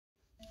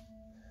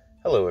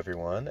Hello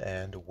everyone,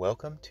 and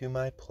welcome to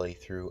my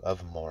playthrough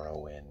of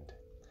Morrowind.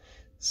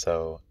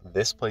 So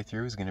this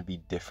playthrough is going to be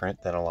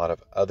different than a lot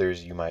of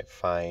others you might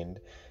find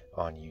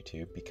on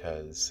YouTube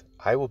because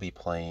I will be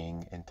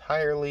playing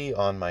entirely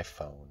on my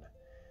phone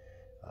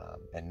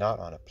and not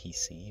on a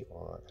PC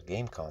or a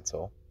game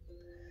console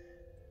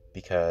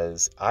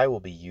because I will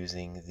be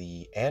using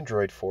the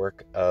Android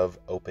fork of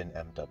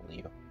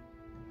OpenMW.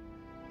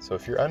 So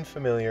if you're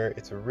unfamiliar,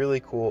 it's a really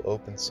cool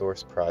open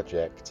source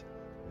project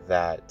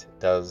that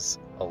does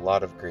a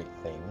lot of great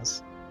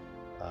things.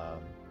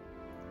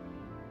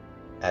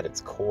 At its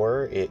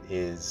core, it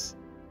is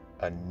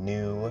a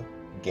new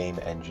game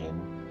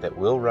engine that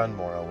will run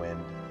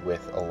Morrowind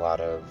with a lot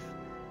of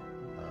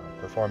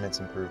performance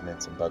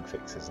improvements and bug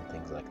fixes and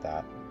things like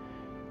that.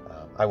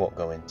 I won't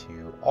go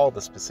into all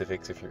the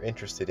specifics. If you're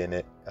interested in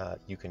it,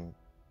 you can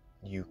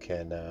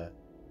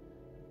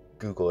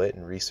Google it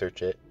and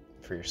research it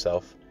for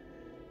yourself.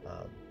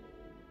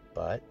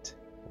 But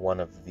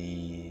one of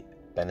the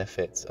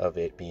benefits of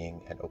it being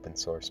an open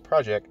source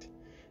project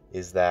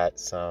is that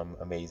some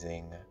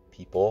amazing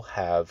people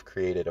have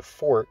created a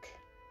fork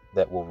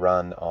that will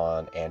run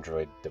on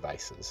Android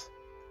devices.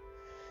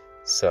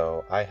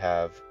 So I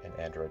have an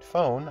Android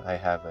phone. I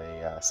have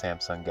a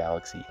Samsung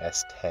Galaxy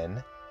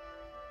S10,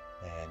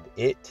 and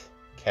it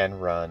can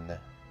run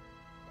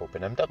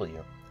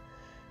OpenMW.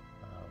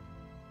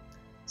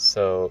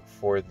 So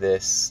for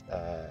this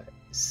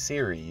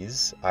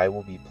series, I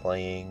will be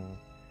playing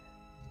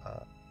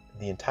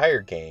the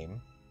entire game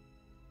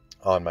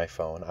on my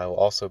phone. I will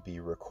also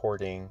be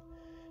recording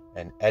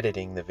and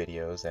editing the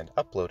videos and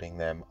uploading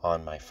them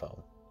on my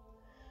phone.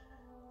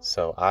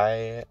 So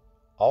I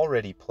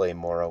already play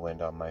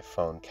Morrowind on my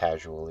phone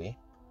casually,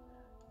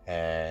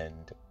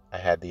 and I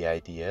had the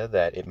idea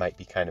that it might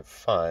be kind of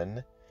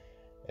fun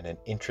and an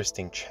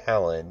interesting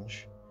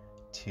challenge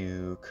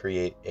to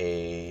create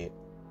a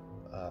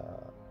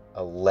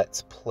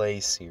Let's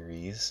Play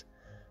series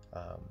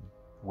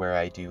where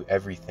I do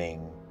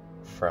everything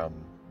from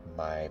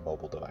my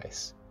mobile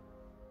device.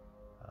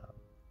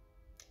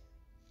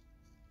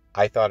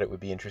 I thought it would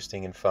be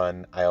interesting and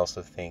fun. I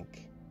also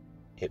think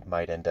it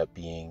might end up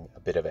being a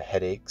bit of a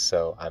headache,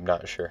 so I'm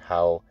not sure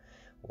how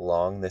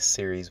long this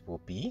series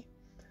will be,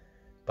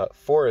 but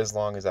for as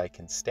long as I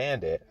can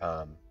stand it,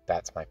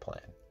 that's my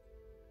plan.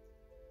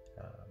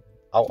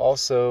 I'll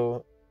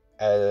also,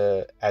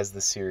 as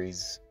the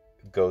series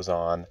goes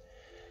on,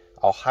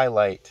 I'll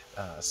highlight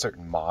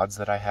certain mods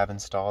that I have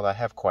installed. I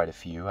have quite a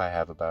few. I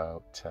have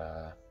about,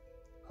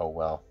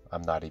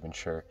 I'm not even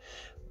sure,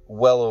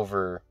 well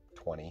over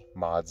 20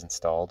 mods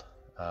installed.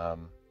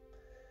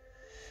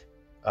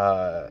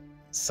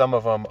 Some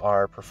of them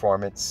are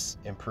performance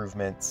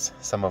improvements,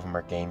 some of them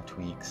are game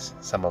tweaks,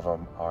 some of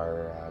them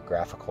are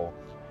graphical,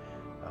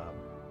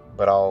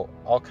 but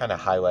I'll kind of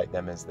highlight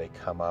them as they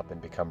come up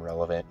and become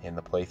relevant in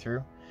the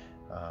playthrough.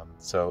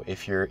 So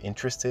if you're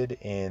interested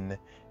in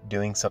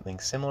doing something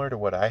similar to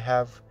what I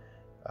have,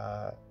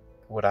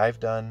 what I've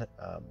done,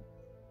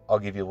 I'll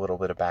give you a little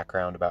bit of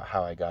background about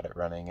how I got it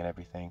running and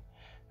everything.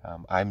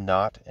 I'm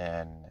not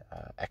an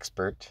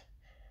expert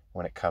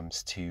when it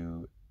comes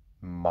to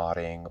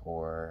modding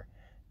or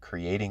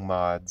creating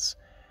mods,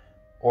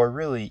 or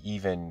really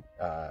even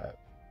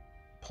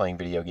playing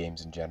video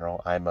games in general.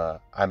 I'm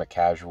a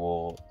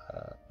casual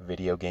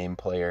video game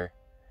player,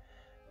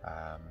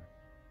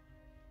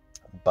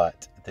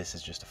 but this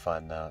is just a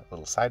fun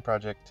little side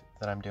project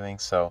that I'm doing.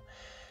 So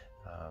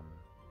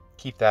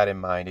keep that in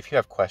mind. If you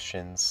have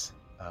questions,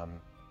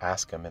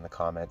 ask them in the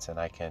comments, and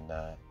I can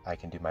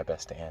do my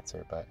best to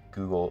answer. But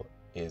Google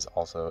is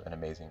also an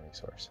amazing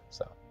resource.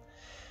 So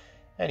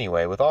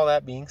anyway, with all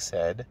that being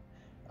said,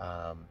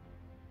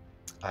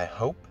 I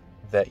hope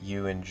that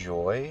you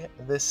enjoy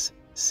this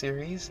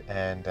series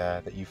and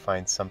that you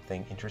find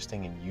something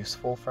interesting and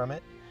useful from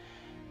it.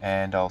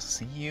 And I'll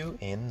see you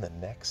in the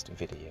next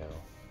video.